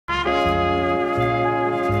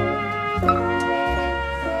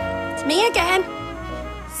Me again.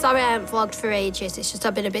 Sorry I haven't vlogged for ages. It's just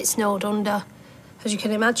I've been a bit snowed under, as you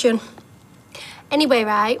can imagine. Anyway,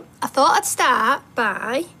 right, I thought I'd start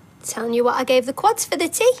by telling you what I gave the quads for the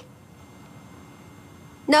tea.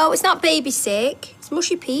 No, it's not baby sick. It's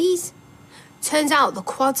mushy peas. Turns out the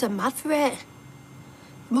quads are mad for it.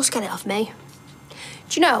 You must get it off me.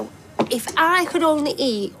 Do you know, if I could only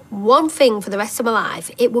eat one thing for the rest of my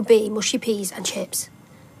life, it would be mushy peas and chips.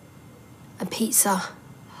 And pizza.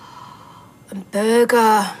 And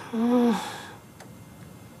burger.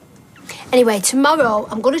 Anyway, tomorrow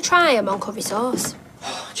I'm going to try them on curry sauce.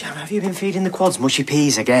 Gemma, have you been feeding the quads mushy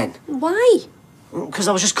peas again? Why? Because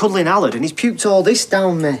I was just cuddling Allard and he's puked all this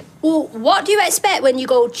down me. Well, what do you expect when you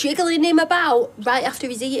go jiggling him about right after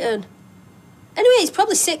he's eaten? Anyway, he's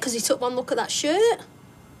probably sick because he took one look at that shirt.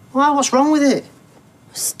 Why, what's wrong with it?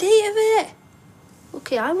 State of it.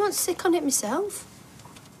 Lucky I wasn't sick on it myself.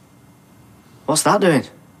 What's that doing?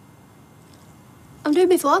 I'm doing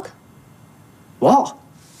my vlog. What?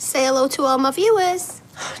 Say hello to all my viewers.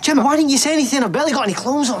 Gemma, why didn't you say anything? I've barely got any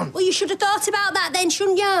clothes on. Well, you should have thought about that then,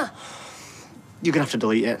 shouldn't you? You're going to have to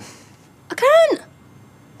delete it. I can't.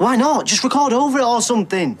 Why not? Just record over it or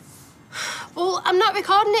something. Well, I'm not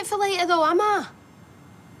recording it for later though, am I?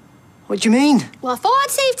 What do you mean? Well, I thought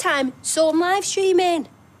I'd save time, so I'm live streaming.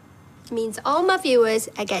 It means all my viewers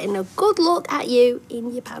are getting a good look at you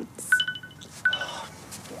in your pants.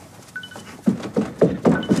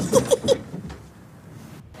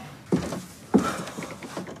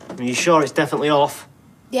 Are you sure it's definitely off?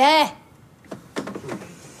 Yeah.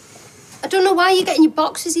 I don't know why you're getting your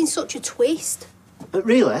boxes in such a twist.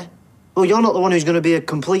 Really? Well, you're not the one who's going to be a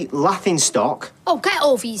complete laughing stock. Oh, get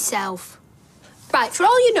over yourself. Right, for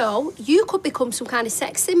all you know, you could become some kind of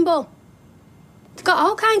sex symbol. They've got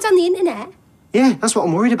all kinds on the internet. Yeah, that's what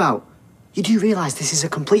I'm worried about. You do realise this is a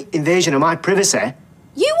complete invasion of my privacy?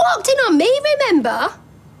 You walked in on me, remember?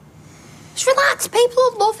 Just relax, people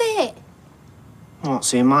will love it. What,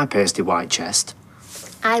 seeing my pasty white chest?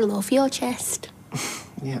 I love your chest.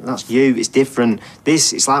 Yeah, that's you. It's different.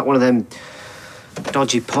 This, it's like one of them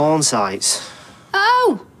dodgy porn sites.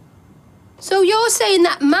 Oh! So you're saying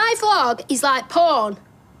that my vlog is like porn?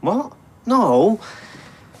 What? No.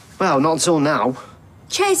 Well, not until now.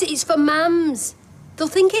 Ches, it's for mums. They'll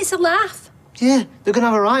think it's a laugh. Yeah, they're going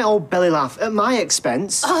to have a right old belly laugh at my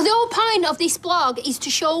expense. Oh, the whole point of this vlog is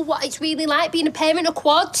to show what it's really like being a parent of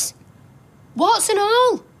quads. Warts and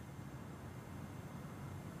all.